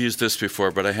 we've used this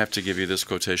before, but I have to give you this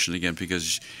quotation again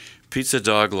because Pete's a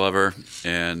dog lover,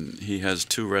 and he has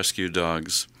 2 rescue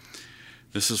dogs.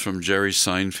 This is from Jerry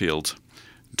Seinfeld.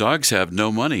 "Dogs have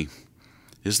no money.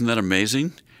 Isn't that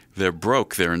amazing? They're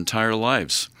broke their entire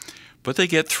lives, but they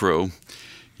get through.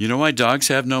 You know why dogs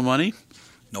have no money?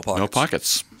 No pockets. No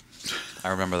pockets." I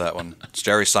remember that one. It's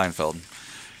Jerry Seinfeld.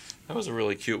 That was a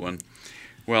really cute one.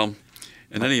 Well,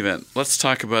 in any event, let's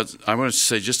talk about, I want to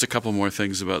say just a couple more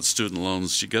things about student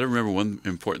loans. You got to remember one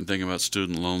important thing about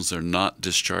student loans: they're not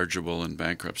dischargeable in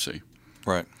bankruptcy.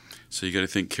 Right. So you got to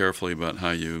think carefully about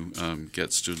how you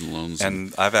get student loans.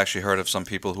 And I've actually heard of some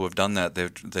people who have done that.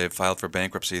 They've filed for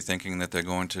bankruptcy thinking that they're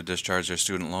going to discharge their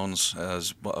student loans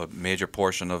as a major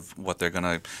portion of what they're going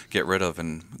to get rid of,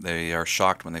 and they are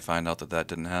shocked when they find out that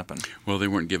didn't happen. Well, they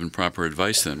weren't given proper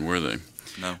advice then, were they?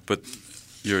 No. But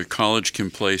your college can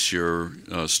place your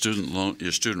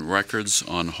student records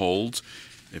on hold.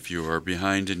 If you are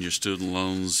behind in your student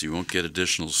loans, you won't get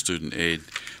additional student aid.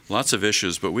 Lots of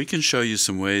issues, but we can show you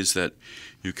some ways that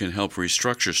you can help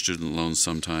restructure student loans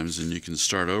sometimes, and you can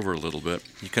start over a little bit.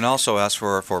 You can also ask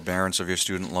for a forbearance of your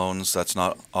student loans. That's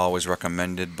not always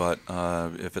recommended, but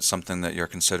if it's something that you're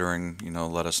considering,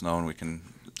 let us know, and we can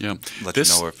Yeah. let you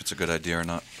know if it's a good idea or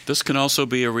not. This can also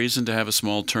be a reason to have a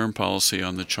small term policy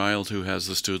on the child who has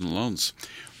the student loans.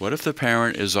 What if the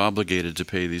parent is obligated to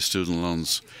pay these student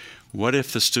loans? What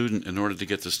if the student, in order to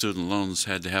get the student loans,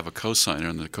 had to have a cosigner,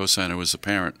 and the cosigner was the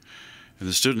parent, and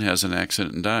the student has an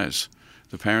accident and dies?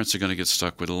 The parents are going to get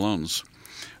stuck with the loans.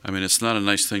 I mean, it's not a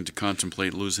nice thing to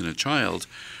contemplate losing a child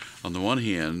on the one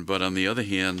hand, but on the other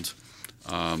hand,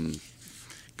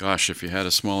 gosh, if you had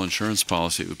a small insurance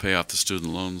policy, it would pay off the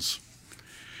student loans.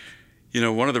 You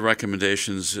know, one of the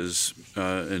recommendations is,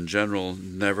 in general,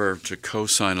 never to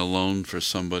co-sign a loan for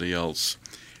somebody else.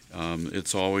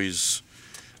 It's always,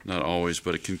 not always,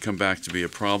 but it can come back to be a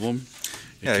problem.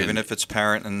 Even if it's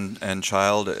parent and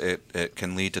child, it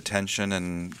can lead to tension,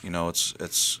 and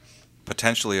it's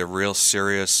potentially a real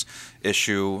serious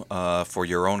issue for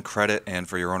your own credit and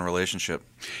for your own relationship.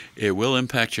 It will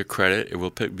impact your credit. It will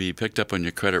be picked up on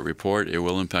your credit report. It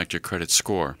will impact your credit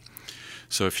score.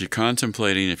 So if you're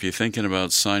thinking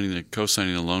about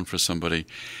co-signing a loan for somebody,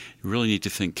 you really need to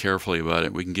think carefully about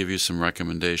it. We can give you some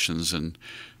recommendations and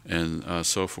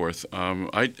so forth.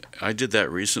 I did that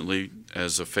recently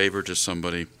as a favor to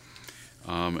somebody,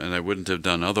 and I wouldn't have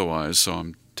done otherwise. So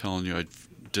I'm telling you, I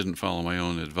didn't follow my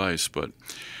own advice. But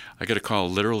I got a call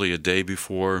literally a day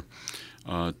before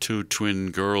two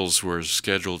twin girls were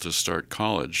scheduled to start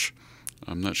college.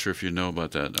 I'm not sure if you know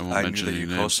about that. I won't mention any names. I knew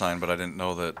that you co-signed, but I didn't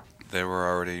know that they were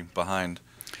already behind.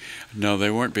 No,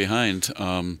 they weren't behind.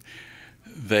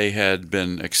 They had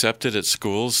been accepted at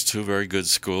schools, two very good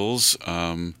schools.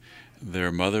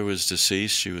 Their mother was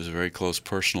deceased. She was a very close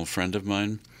personal friend of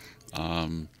mine.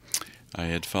 I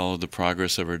had followed the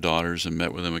progress of her daughters and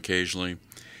met with them occasionally.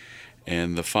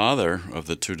 And the father of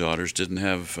the two daughters didn't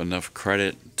have enough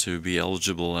credit to be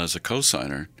eligible as a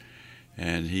co-signer.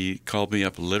 And he called me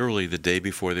up literally the day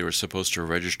before they were supposed to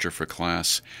register for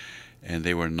class. And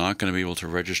they were not going to be able to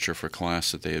register for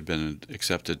class, that they had been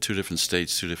accepted, 2 different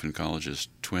states, 2 different colleges,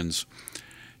 twins.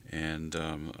 And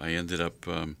I ended up,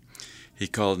 he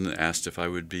called and asked if I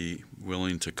would be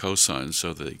willing to co-sign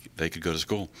so that they could go to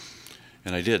school.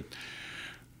 And I did.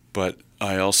 But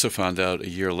I also found out a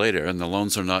year later, and the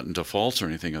loans are not in default or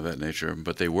anything of that nature,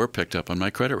 but they were picked up on my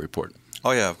credit report.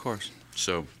 Oh, yeah, of course.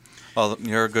 So, well,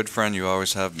 you're a good friend. You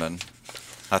always have been.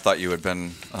 I thought you had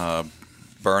been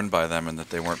burned by them and that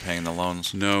they weren't paying the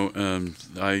loans. No,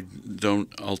 I don't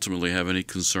ultimately have any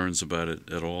concerns about it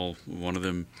at all. One of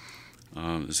them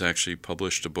has actually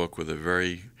published a book with a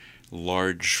very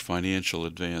large financial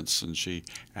advance, and she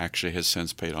actually has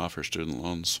since paid off her student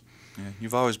loans. Yeah,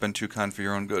 you've always been too kind for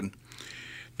your own good.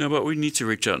 No, but we need to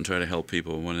reach out and try to help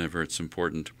people whenever it's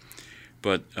important.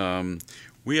 But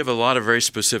we have a lot of very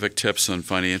specific tips on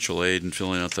financial aid and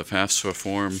filling out the FAFSA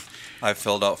form. I've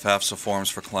filled out FAFSA forms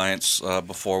for clients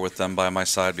before with them by my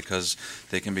side because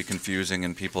they can be confusing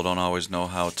and people don't always know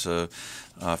how to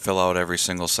fill out every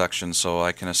single section. So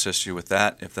I can assist you with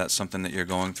that if that's something that you're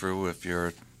going through, if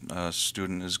your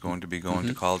student is going to be going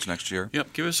to college next year.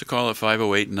 Yep, give us a call at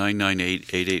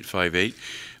 508-998-8858.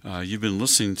 You've been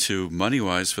listening to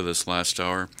MoneyWise for this last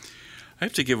hour. I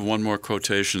have to give one more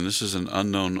quotation. This is an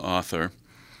unknown author.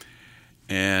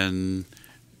 And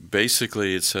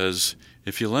basically it says,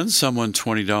 if you lend someone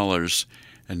 $20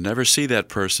 and never see that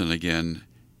person again,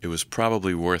 it was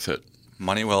probably worth it.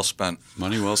 Money well spent.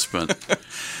 Money well spent.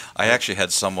 I actually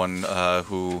had someone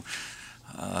who,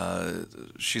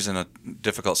 she's in a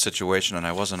difficult situation, and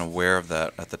I wasn't aware of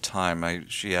that at the time.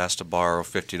 She asked to borrow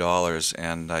 $50,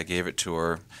 and I gave it to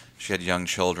her. She had young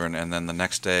children, and then the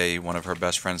next day, one of her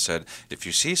best friends said, if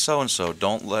you see so-and-so,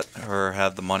 don't let her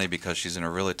have the money because she's in a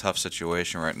really tough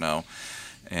situation right now.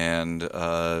 And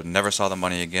never saw the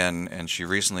money again, and she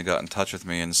recently got in touch with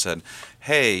me and said,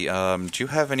 hey, do you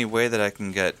have any way that I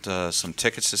can get some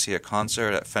tickets to see a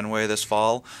concert at Fenway this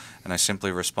fall? And I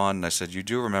simply responded, and I said, you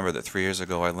do remember that 3 years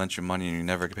ago I lent you money and you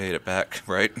never paid it back,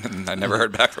 right? And I never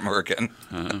heard back from her again.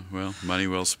 Well, money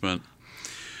well spent.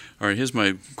 All right, here's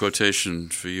my quotation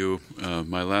for you.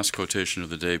 My last quotation of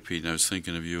the day, Pete, and I was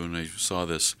thinking of you when I saw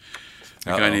this.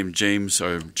 A guy named James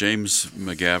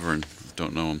McGavern,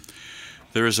 don't know him.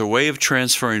 There is a way of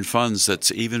transferring funds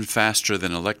that's even faster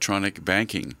than electronic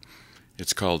banking.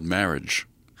 It's called marriage.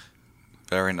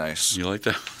 Very nice. You like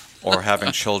that? Or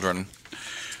having children.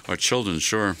 Or children,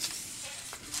 sure.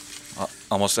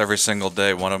 Almost every single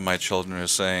day, one of my children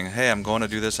is saying, hey, I'm going to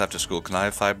do this after school. Can I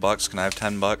have $5? Can I have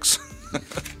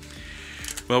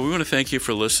 $10? Well, we want to thank you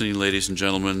for listening, ladies and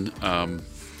gentlemen.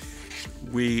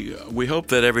 We hope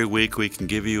that every week we can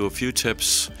give you a few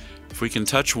tips. If we can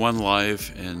touch one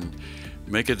life and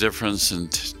make a difference in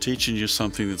teaching you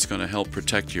something that's going to help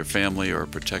protect your family or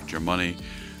protect your money,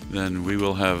 then we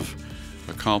will have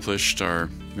accomplished our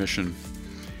mission.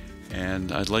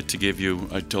 And I'd like to give you,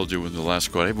 I told you with the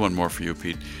last quote, I have one more for you,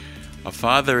 Pete. A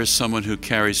father is someone who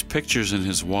carries pictures in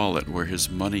his wallet where his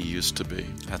money used to be.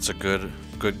 That's a good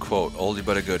quote. Oldie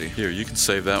but a goodie. Here, you can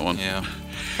save that one. Yeah.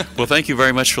 Well, thank you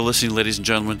very much for listening, ladies and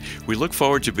gentlemen. We look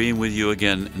forward to being with you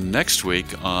again next week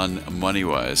on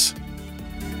MoneyWise.